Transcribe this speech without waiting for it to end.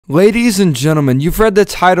Ladies and gentlemen, you've read the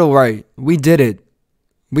title right. We did it.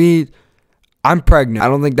 I'm pregnant. I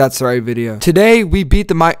don't think that's the right video. Today we beat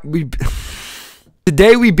Today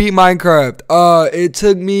we beat Minecraft. It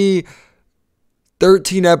took me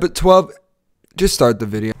 12. Just start the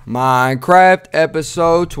video. Minecraft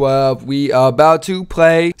episode 12. We about to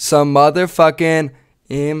play some motherfucking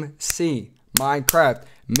MC. Minecraft.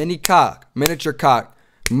 Mini cock. Miniature cock.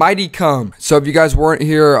 Mighty come. So if you guys weren't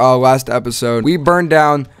here last episode, we burned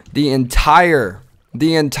down the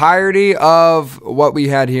entirety of what we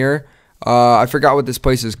had here. I forgot what this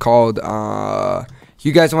place is called.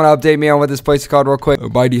 You guys want to update me on what this place is called real quick?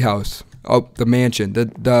 Mighty house. Oh, the mansion.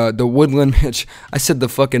 The woodland mansion. I said the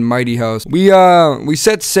fucking mighty house. We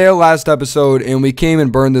set sail last episode and we came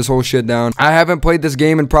and burned this whole shit down. I haven't played this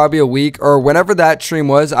game in probably a week or whenever that stream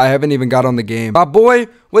was. I haven't even got on the game. My boy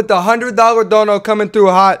with the $100 dono coming through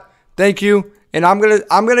hot. Thank you. And I'm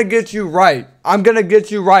gonna get you right. I'm gonna get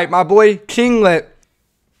you right. My boy Kinglet.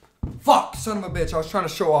 Fuck, son of a bitch. I was trying to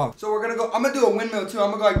show off. So we're gonna go. I'm gonna do a windmill too.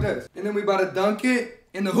 I'm gonna go like this. And then we about to dunk it.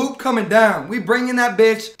 And the hoop coming down. We bringing that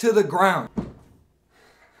bitch to the ground.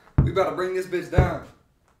 We about to bring this bitch down.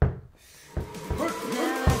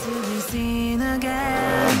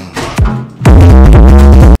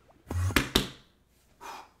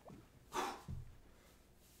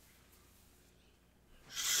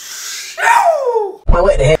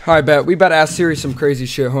 Alright, bet. We about to ask Siri some crazy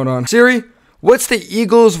shit. Hold on. Siri, what's the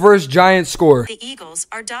Eagles versus Giants score? The Eagles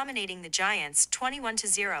are dominating the Giants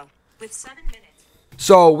 21-0 with 7 minutes.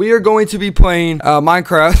 So we are going to be playing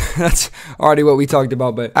Minecraft. That's already what we talked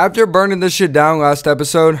about. But after burning this shit down last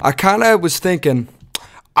episode, I kind of was thinking,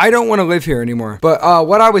 I don't want to live here anymore. But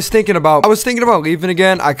what I was thinking about leaving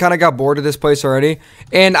again. I kind of got bored of this place already.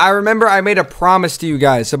 And I remember I made a promise to you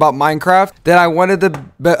guys about Minecraft that I wanted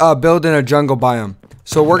to build in a jungle biome.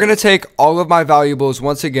 So we're going to take all of my valuables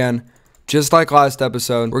once again. Just like last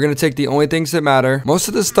episode, we're going to take the only things that matter. Most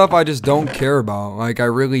of the stuff I just don't care about. Like, I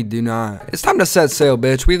really do not. It's time to set sail,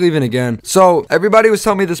 bitch. We leaving again. So, everybody was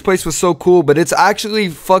telling me this place was so cool, but it's actually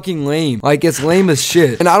fucking lame. Like, it's lame as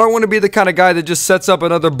shit. And I don't want to be the kind of guy that just sets up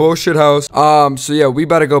another bullshit house. So yeah, we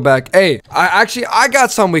better go back. Hey, I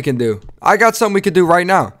got something we can do. I got something we can do right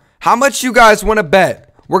now. How much you guys want to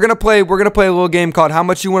bet? We're going to play a little game called How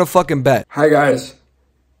Much You Want to Fucking Bet. Hi, guys.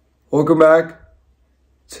 Welcome back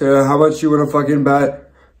to How Much You Want to Fucking Bet.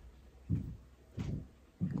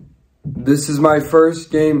 This is my first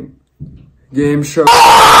game show.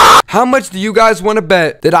 How much do you guys want to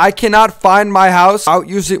bet that I cannot find my house out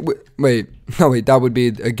using... Wait, that would be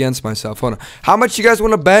against myself. Hold on. How much you guys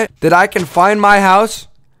want to bet that I can find my house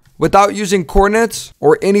without using coordinates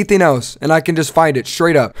or anything else, and I can just find it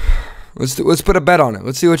straight up? Let's put a bet on it.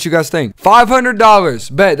 Let's see what you guys think.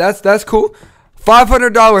 $500 bet. That's cool.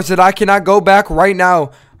 $500 that I cannot go back right now.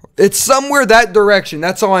 It's somewhere that direction.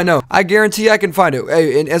 That's all I know. I guarantee I can find it.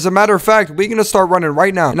 Hey, and as a matter of fact, we're going to start running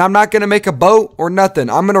right now. And I'm not going to make a boat or nothing.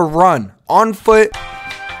 I'm going to run on foot.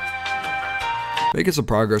 Making some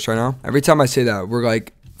progress right now. Every time I say that, we're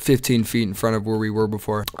like 15 feet in front of where we were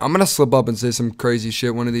before. I'm going to slip up and say some crazy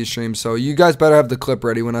shit one of these streams. So you guys better have the clip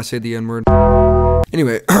ready when I say the N-word.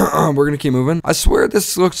 Anyway, we're gonna keep moving. I swear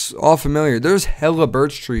this looks all familiar. There's hella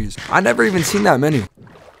birch trees. I never even seen that many.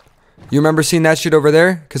 You remember seeing that shit over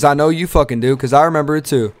there? Because I know you fucking do, because I remember it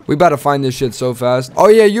too. We about to find this shit so fast. Oh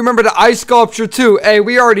yeah, you remember the ice sculpture too. Hey,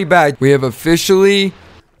 we already back. We have officially...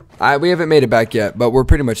 we haven't made it back yet, but we're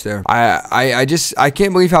pretty much there. I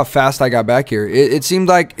can't believe how fast I got back here. It seemed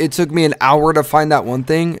like it took me an hour to find that one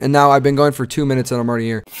thing, and now I've been going for 2 minutes and I'm already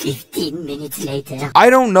here. 15 minutes later.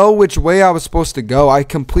 I don't know which way I was supposed to go. I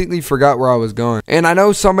completely forgot where I was going. And I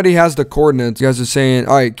know somebody has the coordinates. You guys are saying,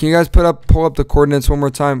 all right, can you guys pull up the coordinates one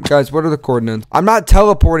more time? Guys, what are the coordinates? I'm not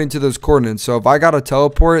teleporting to those coordinates, so if I gotta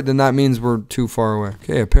teleport, then that means we're too far away.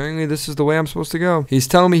 Okay, apparently this is the way I'm supposed to go. He's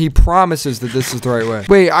telling me he promises that this is the right way.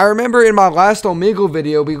 Wait, I remember in my last Omegle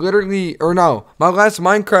video, my last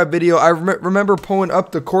Minecraft video, I remember pulling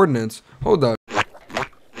up the coordinates. Hold up.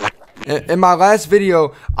 In my last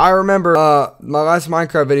video, I remember, my last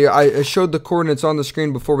Minecraft video, I showed the coordinates on the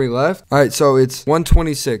screen before we left. Alright, so it's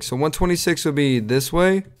 126. So 126 would be this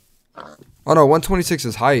way. Oh no, 126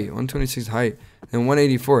 is height. 126 is height. And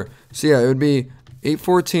 184. So yeah, it would be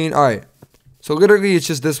 814. Alright. So literally, it's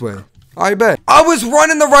just this way. I bet. I was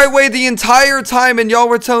running the right way the entire time and y'all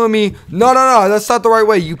were telling me, no, that's not the right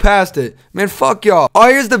way. You passed it. Man, fuck y'all. Oh,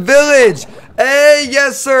 here's the village. Hey,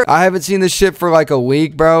 yes, sir. I haven't seen this shit for like a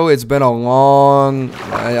week, bro. It's been a long...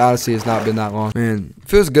 honestly, it's not been that long. Man,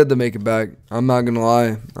 Feels good to make it back. I'm not gonna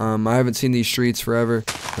lie. I haven't seen these streets forever.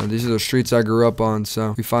 These are the streets I grew up on,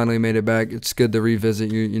 so we finally made it back. It's good to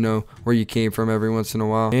revisit you know, where you came from every once in a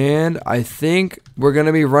while. And I think we're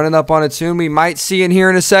gonna be running up on it soon. We might see it here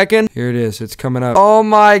in a second. Here it is. It's coming up. Oh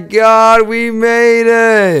my god, we made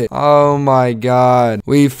it. Oh my god.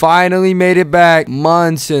 We finally made it back.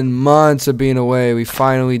 Months and months of being away. We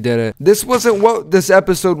finally did it. This wasn't what this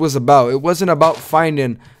episode was about. It wasn't about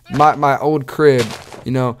finding my old crib,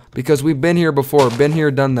 you know, because we've been here before, been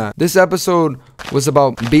here, done that. This episode was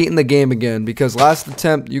about beating the game again, because last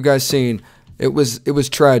attempt you guys seen, it was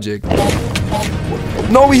tragic.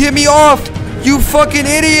 No, he hit me off. You fucking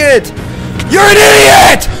idiot. You're an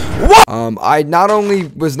idiot. What? I not only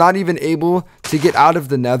was not even able to get out of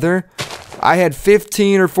the nether, I had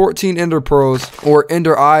 15 or 14 ender pearls or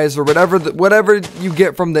ender eyes or whatever you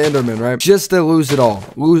get from the enderman, right? Just to lose it all.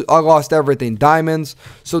 I lost everything. Diamonds.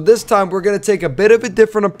 So this time we're going to take a bit of a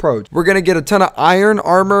different approach. We're going to get a ton of iron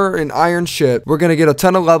armor and iron shit. We're going to get a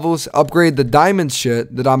ton of levels, upgrade the diamond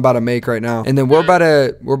shit that I'm about to make right now. And then we're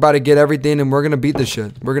about to get everything and we're going to beat the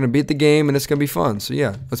shit. We're going to beat the game and it's going to be fun. So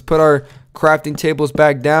yeah, let's put our crafting tables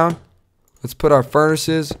back down. Let's put our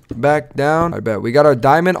furnaces back down. I bet we got our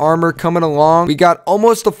diamond armor coming along. We got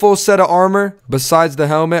almost a full set of armor besides the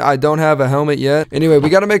helmet. I don't have a helmet yet. Anyway, we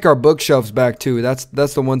got to make our bookshelves back too. That's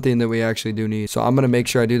the one thing that we actually do need. So I'm going to make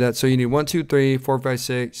sure I do that. So you need 1, 2, 3, 4, 5,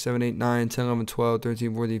 6, 7, 8, 9, 10, 11, 12,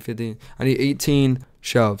 13, 14, 15. I need 18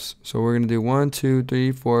 shelves. So we're going to do 1, 2,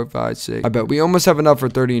 3, 4, 5, 6. I bet we almost have enough for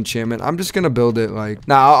 30 enchantment. I'm just going to build it like,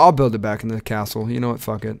 nah, I'll build it back in the castle. You know what?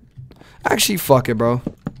 Fuck it. Actually, fuck it, bro.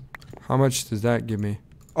 How much does that give me?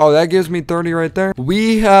 Oh, that gives me 30 right there.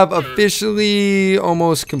 We have officially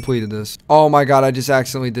almost completed this. Oh my god, I just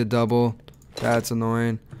accidentally did double. That's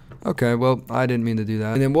annoying. Okay, well, I didn't mean to do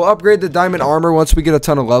that. And then we'll upgrade the diamond armor once we get a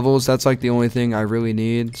ton of levels. That's like the only thing I really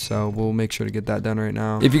need. So we'll make sure to get that done right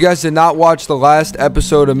now. If you guys did not watch the last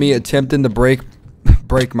episode of me attempting to beat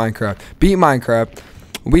Minecraft,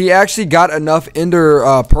 we actually got enough ender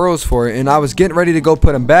pearls for it, and I was getting ready to go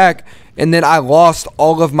put them back, and then I lost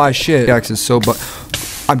all of my shit. Axe is so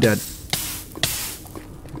I'm dead.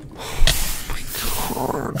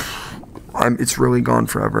 Oh my god. It's really gone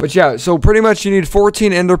forever. But yeah, so pretty much you need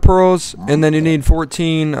 14 ender pearls, and then you need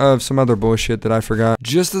 14 of some other bullshit that I forgot.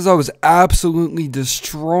 Just as I was absolutely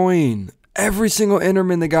destroying every single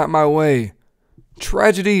enderman that got my way,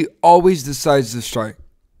 tragedy always decides to strike.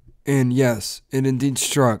 And yes, it indeed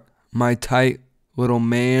struck my tight little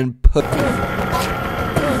man.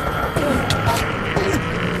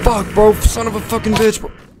 Fuck, bro. Son of a fucking bitch,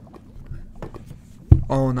 bro.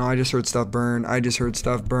 Oh no, I just heard stuff burn.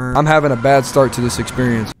 I'm having a bad start to this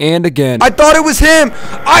experience. And again, I thought it was him.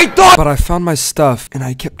 But I found my stuff and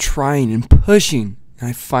I kept trying and pushing. And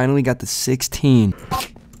I finally got the 16.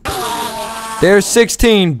 There's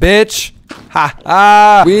 16, bitch. Ha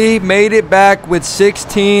ha! We made it back with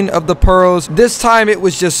 16 of the pearls. This time it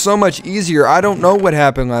was just so much easier. I don't know what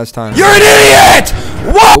happened last time. You're an idiot!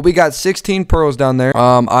 What? But we got 16 pearls down there.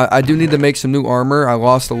 I do need to make some new armor. I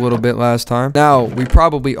lost a little bit last time. Now, we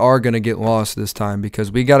probably are gonna get lost this time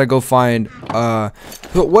because we gotta go find,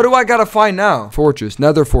 what do I gotta find now? Fortress,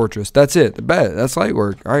 nether fortress. That's it. The bet. That's light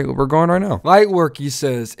work. All right, we're going right now. Light work, he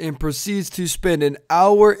says, and proceeds to spend an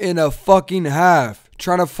hour and a fucking half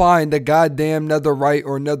trying to find the goddamn netherite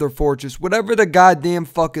or nether fortress, whatever the goddamn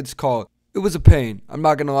fuck it's called. It was a pain, I'm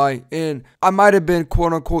not gonna lie, and I might have been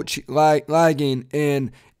quote unquote lagging, and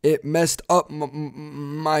it messed up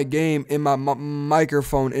my game in my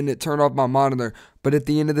microphone, and it turned off my monitor. But at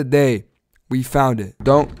the end of the day, we found it.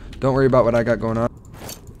 Don't worry about what I got going on.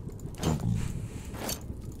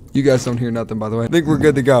 You guys don't hear nothing, by the way. I think we're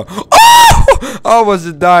good to go. Oh! I almost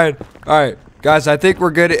just died. All right. Guys, I think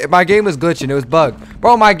we're good. My game was glitching. It was bugged.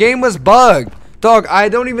 Bro, my game was bugged. Dog, I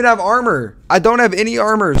don't even have armor. I don't have any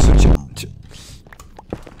armor. So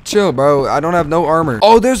chill, bro. I don't have no armor.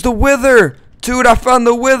 Oh, there's the wither. Dude, I found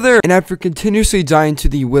the wither. And after continuously dying to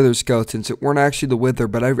the wither skeletons, it weren't actually the wither,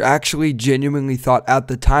 but I actually genuinely thought at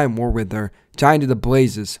the time were wither. Dying to the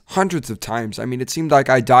blazes hundreds of times. I mean, it seemed like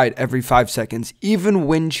I died every 5 seconds, even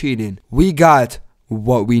when cheating. We got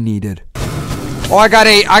what we needed. Oh, I got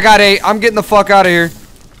 8. I'm getting the fuck out of here.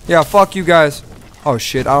 Yeah, fuck you guys. Oh,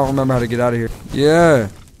 shit. I don't remember how to get out of here. Yeah.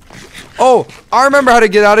 Oh, I remember how to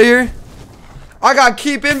get out of here. I got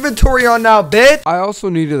keep inventory on now, bitch. I also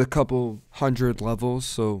needed a couple 100 levels,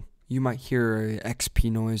 so you might hear a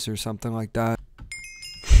XP noise or something like that.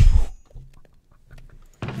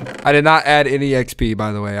 I did not add any XP,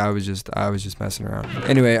 by the way. I was just messing around.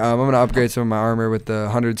 Anyway, I'm gonna upgrade some of my armor with the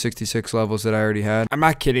 166 levels that I already had. I'm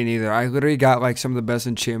not kidding either. I literally got like some of the best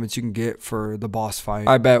enchantments you can get for the boss fight.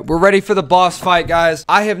 I bet we're ready for the boss fight, guys.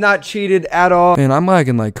 I have not cheated at all. Man, I'm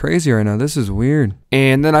lagging like crazy right now. This is weird.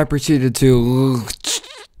 And then I proceeded to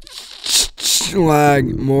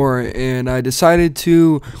lag more, and I decided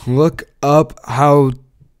to look up how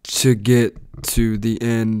to get to the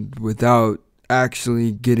end without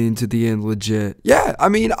actually getting to the end legit. Yeah, I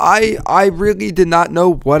mean, I really did not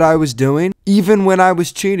know what I was doing, even when I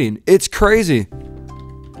was cheating. It's crazy.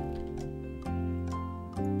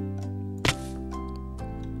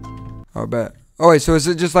 I bet. Oh, wait, so is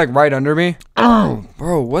it just like right under me? Oh,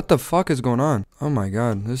 bro, what the fuck is going on? Oh my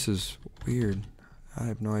god, this is weird. I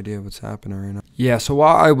have no idea what's happening right now. Yeah, so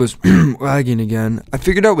while I was lagging again, I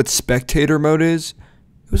figured out what spectator mode is.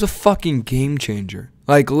 It was a fucking game changer.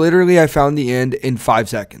 Like, literally, I found the end in 5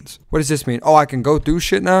 seconds. What does this mean? Oh, I can go through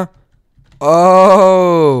shit now?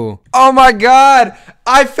 Oh. Oh my god.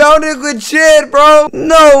 I found it legit, bro.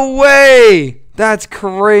 No way. That's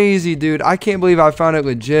crazy, dude. I can't believe I found it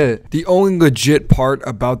legit. The only legit part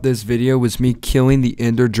about this video was me killing the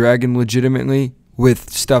Ender Dragon legitimately with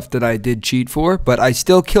stuff that I did cheat for, but I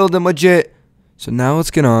still killed him legit. So now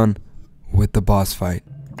let's get on with the boss fight.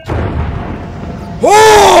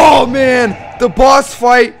 Oh, man. The boss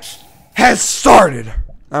fight has started.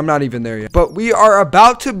 I'm not even there yet. But we are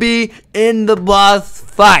about to be in the boss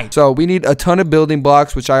fight. So we need a ton of building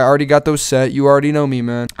blocks, which I already got those set. You already know me,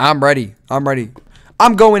 man. I'm ready. I'm ready.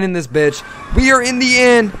 I'm going in this bitch. We are in the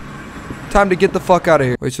end. Time to get the fuck out of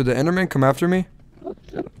here. Wait, so the Endermen come after me?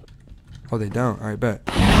 Oh, they don't. All right, bet.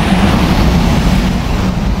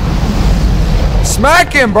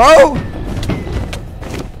 Smack him, bro.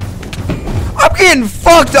 I'm getting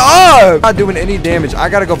fucked up. Not doing any damage. I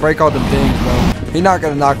gotta go break all them things, bro. He's not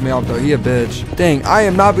gonna knock me off, though. He a bitch. Dang, I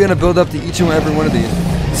am not gonna build up to each and every one of these.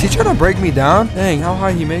 Is he trying to break me down? Dang, how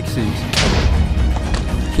high he makes these.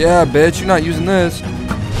 Yeah, bitch, you're not using this.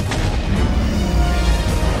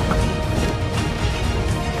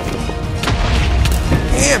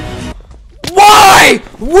 Damn. Why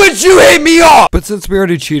would you hit me off? But since we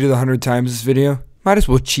already cheated 100 times this video, might as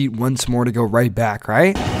well cheat once more to go right back,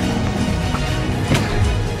 right?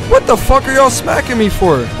 What the fuck are y'all smacking me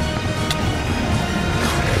for?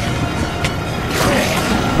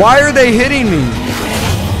 Why are they hitting me?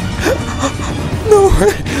 No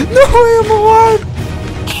way. No way I'm alive.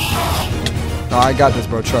 No, I got this,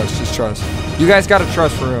 bro. Trust. Just trust. You guys gotta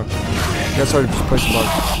trust for real. You guys started just pushing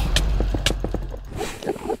buttons.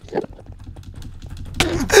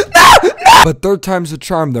 No! But third time's the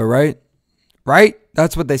charm, though, right? Right?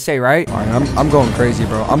 That's what they say, right? All right, I'm going crazy,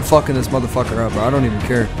 bro. I'm fucking this motherfucker up, bro. I don't even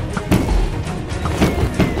care.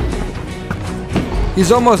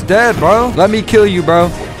 He's almost dead, bro. Let me kill you, bro.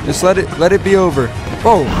 Just let it be over.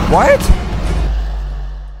 Bro, what?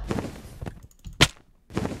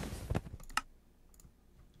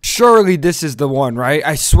 Surely this is the one, right?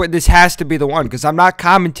 I swear this has to be the one because I'm not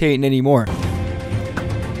commentating anymore.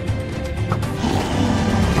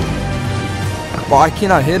 Oh, I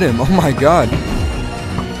cannot hit him. Oh my god.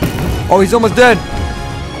 Oh, he's almost dead.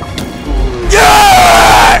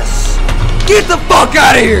 Yes! Get the fuck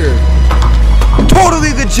out of here!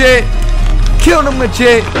 Totally legit. Killed him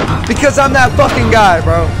legit because I'm that fucking guy,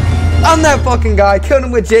 bro. I'm that fucking guy. Killed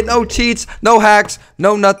him legit. No cheats, no hacks,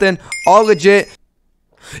 no nothing. All legit.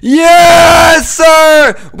 Yes,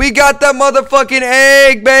 sir! We got that motherfucking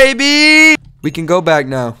egg, baby! We can go back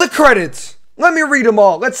now. The credits. Let me read them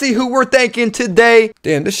all. Let's see who we're thanking today.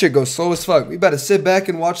 Damn, this shit goes slow as fuck. We better sit back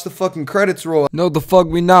and watch the fucking credits roll. No, the fuck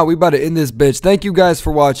we not. We about to end this bitch. Thank you guys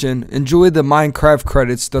for watching. Enjoy the Minecraft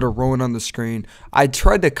credits that are rolling on the screen. I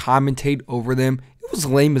tried to commentate over them. It was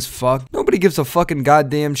lame as fuck. Nobody gives a fucking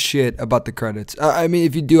goddamn shit about the credits. I mean,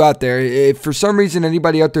 if you do out there, if for some reason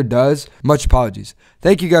anybody out there does, much apologies.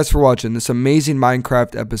 Thank you guys for watching this amazing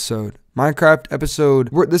Minecraft episode.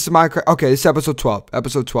 This is Minecraft. Okay, this is episode 12.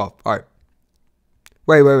 Episode 12. All right.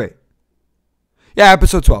 Wait. Yeah,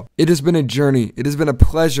 episode 12. It has been a journey. It has been a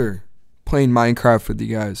pleasure playing Minecraft with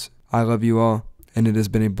you guys. I love you all, and it has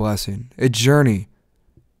been a blessing. A journey.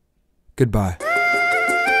 Goodbye.